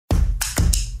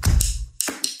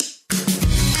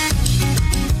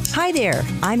Hi there,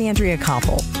 I'm Andrea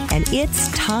Koppel, and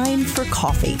it's time for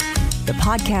coffee, the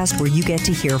podcast where you get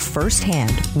to hear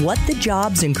firsthand what the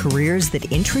jobs and careers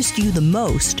that interest you the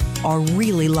most are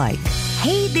really like.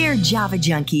 Hey there, Java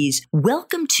junkies.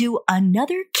 Welcome to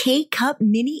another K-Cup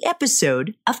mini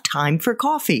episode of Time for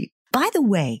Coffee. By the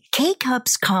way,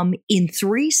 K-Cups come in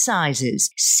 3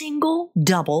 sizes, single,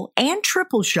 double, and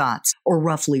triple shots, or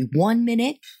roughly 1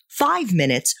 minute, 5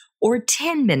 minutes, or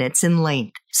 10 minutes in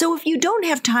length. So if you don't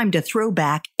have time to throw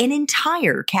back an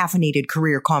entire caffeinated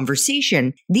career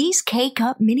conversation, these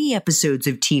K-Cup mini episodes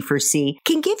of T4C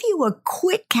can give you a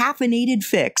quick caffeinated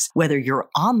fix, whether you're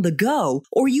on the go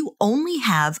or you only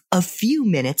have a few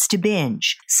minutes to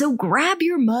binge. So grab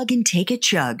your mug and take a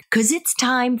chug, because it's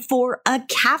time for a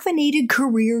caffeinated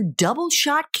career double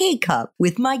shot K-Cup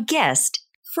with my guest,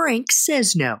 Frank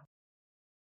Sesno.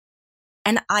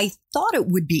 And I thought it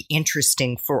would be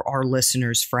interesting for our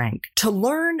listeners, Frank, to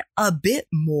learn a bit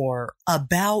more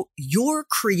about your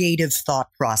creative thought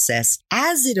process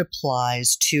as it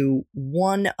applies to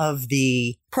one of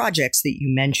the projects that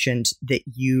you mentioned that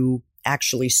you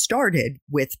actually started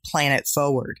with Planet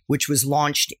Forward, which was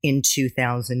launched in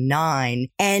 2009.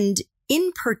 And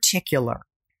in particular,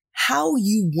 how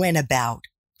you went about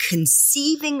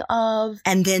conceiving of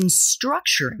and then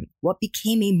structuring what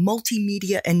became a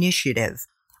multimedia initiative,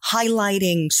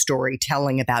 highlighting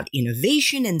storytelling about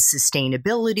innovation and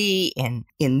sustainability in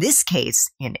this case,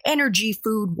 in energy,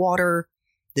 food, water,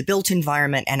 the built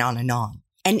environment, and on and on.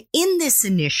 And in this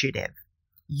initiative,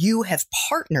 you have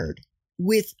partnered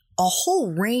with a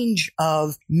whole range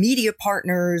of media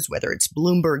partners, whether it's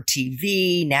Bloomberg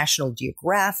TV, National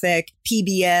Geographic,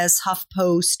 PBS,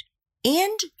 HuffPost,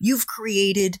 and you've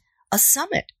created a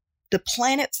summit, the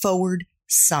Planet Forward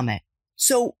Summit.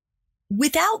 So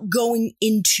without going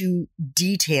into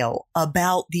detail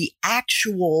about the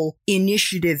actual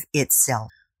initiative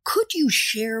itself, could you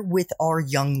share with our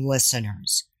young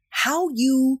listeners how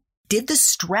you did the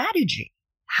strategy,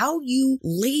 how you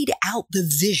laid out the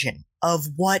vision of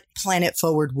what Planet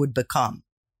Forward would become?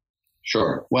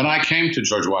 Sure. When I came to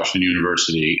George Washington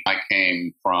University, I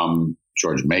came from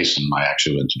George Mason. I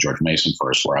actually went to George Mason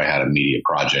first, where I had a media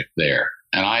project there.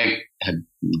 And I had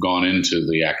gone into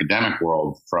the academic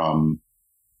world from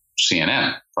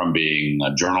CNN, from being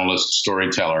a journalist,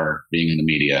 storyteller, being in the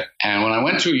media. And when I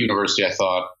went to a university, I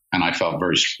thought, and I felt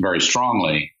very, very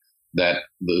strongly, that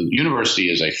the university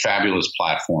is a fabulous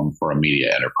platform for a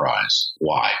media enterprise.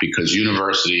 Why? Because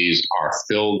universities are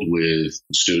filled with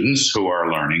students who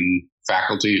are learning,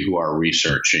 faculty who are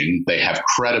researching. They have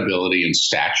credibility and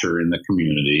stature in the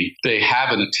community. They have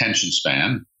an attention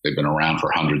span. They've been around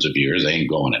for hundreds of years. They ain't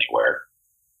going anywhere.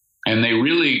 And they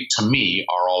really, to me,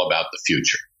 are all about the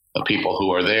future. The people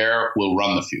who are there will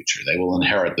run the future. They will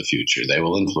inherit the future. They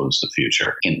will influence the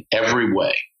future in every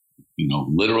way,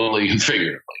 literally and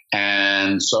figuratively.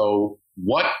 And so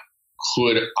what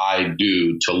could I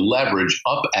do to leverage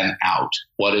up and out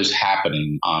what is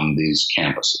happening on these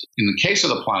campuses? In the case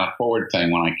of the Planet Forward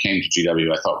thing, when I came to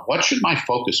GW, I thought, what should my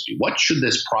focus be? What should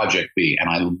this project be? And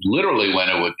I literally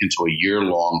went into a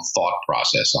year-long thought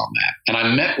process on that. And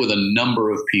I met with a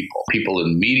number of people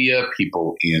in media,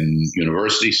 people in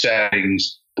university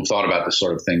settings, who thought about this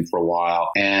sort of thing for a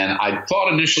while. And I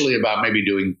thought initially about maybe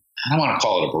doing, I don't want to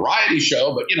call it a variety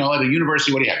show, but, at a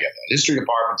university, what do you have? You have the history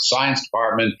department, the science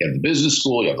department, you have the business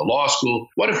school, you have the law school.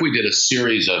 What if we did a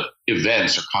series of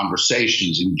events or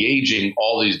conversations engaging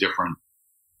all these different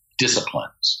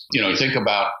disciplines? Think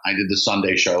about, I did the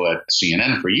Sunday show at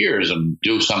CNN for years and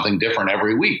do something different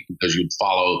every week because you'd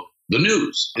follow the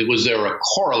news. Was there a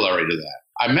corollary to that?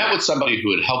 I met with somebody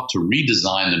who had helped to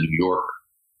redesign the New Yorker.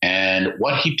 And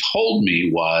what he told me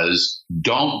was,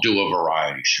 don't do a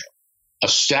variety show.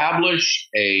 Establish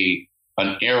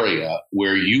an area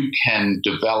where you can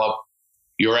develop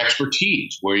your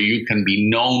expertise, where you can be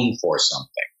known for something.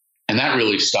 And that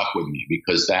really stuck with me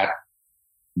because that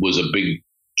was a big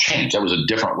change. That was a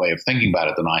different way of thinking about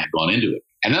it than I had gone into it.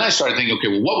 And then I started thinking, okay,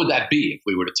 well, what would that be if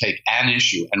we were to take an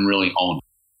issue and really own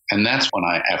it? And that's when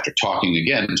after talking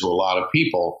again to a lot of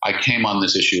people, I came on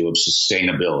this issue of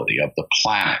sustainability, of the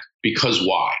planet. Because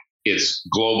why? It's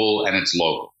global and it's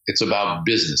local. It's about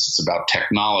business. It's about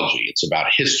technology. It's about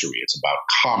history. It's about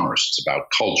commerce. It's about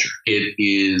culture. It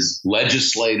is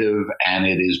legislative and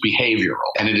it is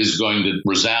behavioral. And it is going to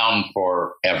resound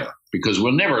forever because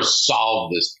we'll never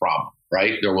solve this problem,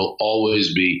 right? There will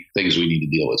always be things we need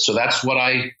to deal with. So that's what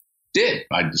I did.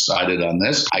 I decided on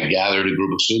this. I gathered a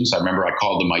group of students. I remember I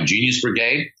called them my Genius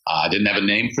Brigade. I didn't have a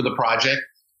name for the project.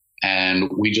 And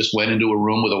we just went into a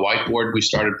room with a whiteboard. We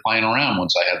started playing around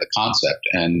once I had the concept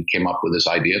and came up with this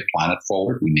idea, Planet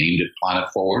Forward. We named it Planet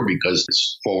Forward because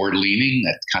it's forward leaning.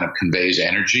 That kind of conveys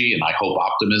energy and I hope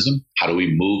optimism. How do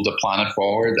we move the planet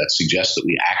forward? That suggests that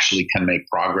we actually can make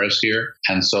progress here.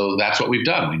 And so that's what we've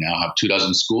done. We now have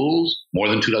 24 schools, more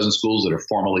than 24 schools that are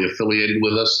formally affiliated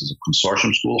with us as a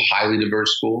consortium school, highly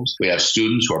diverse schools. We have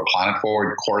students who are Planet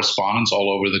Forward correspondents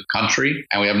all over the country.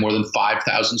 And we have more than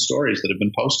 5,000 stories that have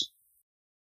been posted.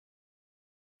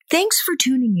 Thanks for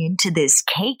tuning in to this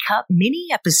K-Cup mini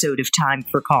episode of Time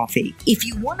for Coffee. If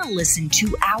you want to listen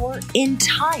to our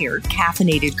entire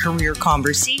caffeinated career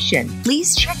conversation,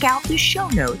 please check out the show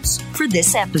notes for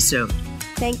this episode.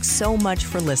 Thanks so much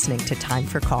for listening to Time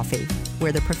for Coffee,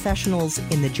 where the professionals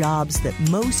in the jobs that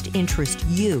most interest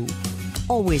you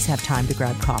always have time to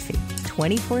grab coffee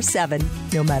 24/7,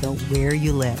 no matter where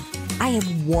you live. I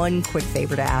have one quick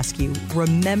favor to ask you.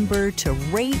 Remember to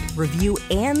rate, review,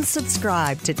 and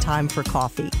subscribe to Time for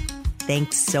Coffee.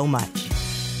 Thanks so much.